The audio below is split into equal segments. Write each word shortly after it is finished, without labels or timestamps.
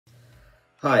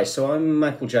Hi, so I'm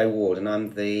Michael J. Ward and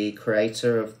I'm the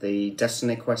creator of the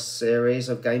DestinyQuest series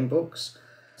of gamebooks.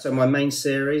 So my main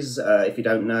series, if you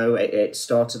don't know, it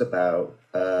started about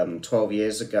 12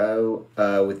 years ago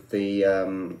with the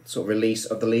sort of release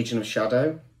of the Legion of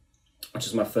Shadow, which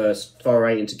was my first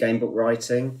foray into gamebook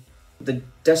writing. The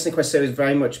DestinyQuest series is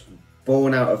very much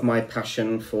born out of my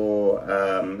passion for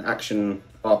action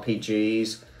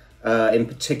RPGs, in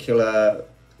particular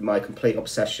my complete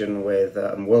obsession with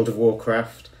World of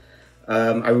Warcraft.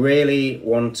 I really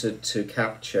wanted to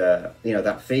capture,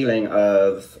 that feeling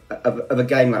of a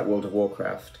game like World of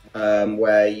Warcraft,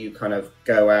 where you kind of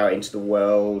go out into the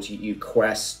world, you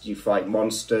quest, you fight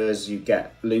monsters, you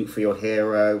get loot for your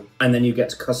hero, and then you get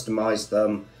to customize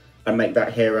them and make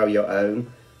that hero your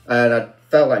own. And I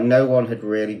felt like no one had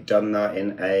really done that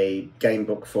in a game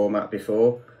book format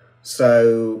before.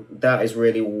 So that is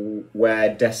really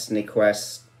where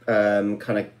DestinyQuest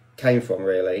kind of came from,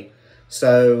 really.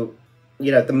 So,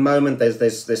 at the moment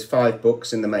there's 5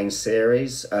 books in the main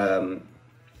series. The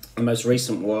most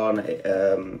recent one hit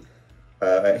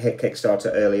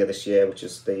Kickstarter earlier this year, which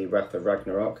is the Wrath of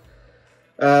Ragnarok.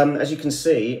 As you can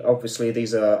see, obviously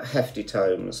these are hefty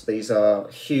tomes. These are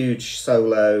huge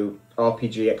solo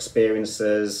RPG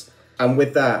experiences. And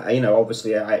with that,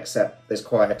 obviously I accept there's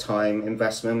quite a time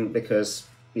investment because,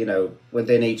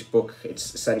 within each book,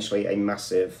 it's essentially a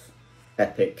massive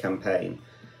epic campaign.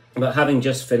 But having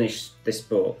just finished this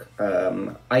book,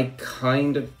 I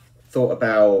kind of thought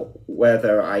about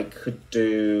whether I could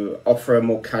offer a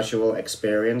more casual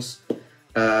experience.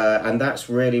 And that's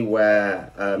really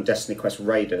where DestinyQuest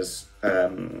Raiders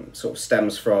sort of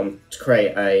stems from, to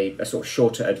create a sort of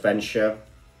shorter adventure,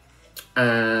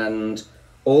 and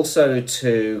also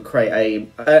to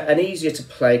create an easier to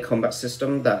play combat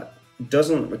system that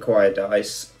doesn't require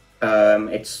dice.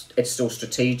 It's still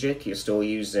strategic, you're still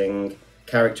using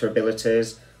character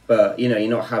abilities, but you're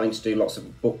not having to do lots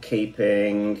of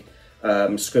bookkeeping,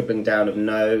 scribbling down of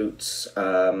notes,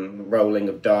 rolling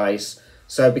of dice.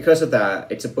 So because of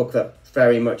that, it's a book that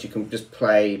very much you can just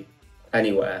play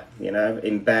anywhere,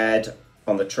 in bed,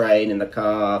 on the train, in the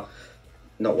car,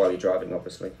 not while you're driving,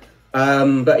 obviously.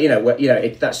 But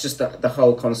that's just the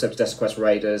whole concept of DestinyQuest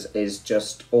Raiders is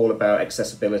just all about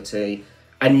accessibility,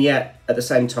 and yet at the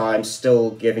same time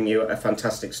still giving you a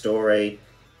fantastic story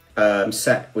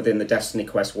set within the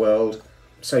DestinyQuest world.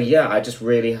 So yeah, I just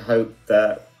really hope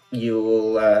that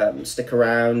you'll stick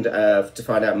around to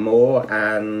find out more.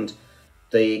 And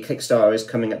the Kickstarter is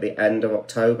coming at the end of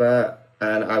October,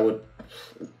 and I would,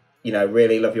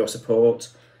 really love your support.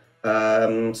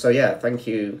 So yeah, thank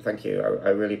you. I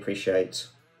really appreciate,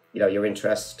 your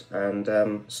interest,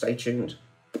 and stay tuned.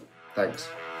 Thanks.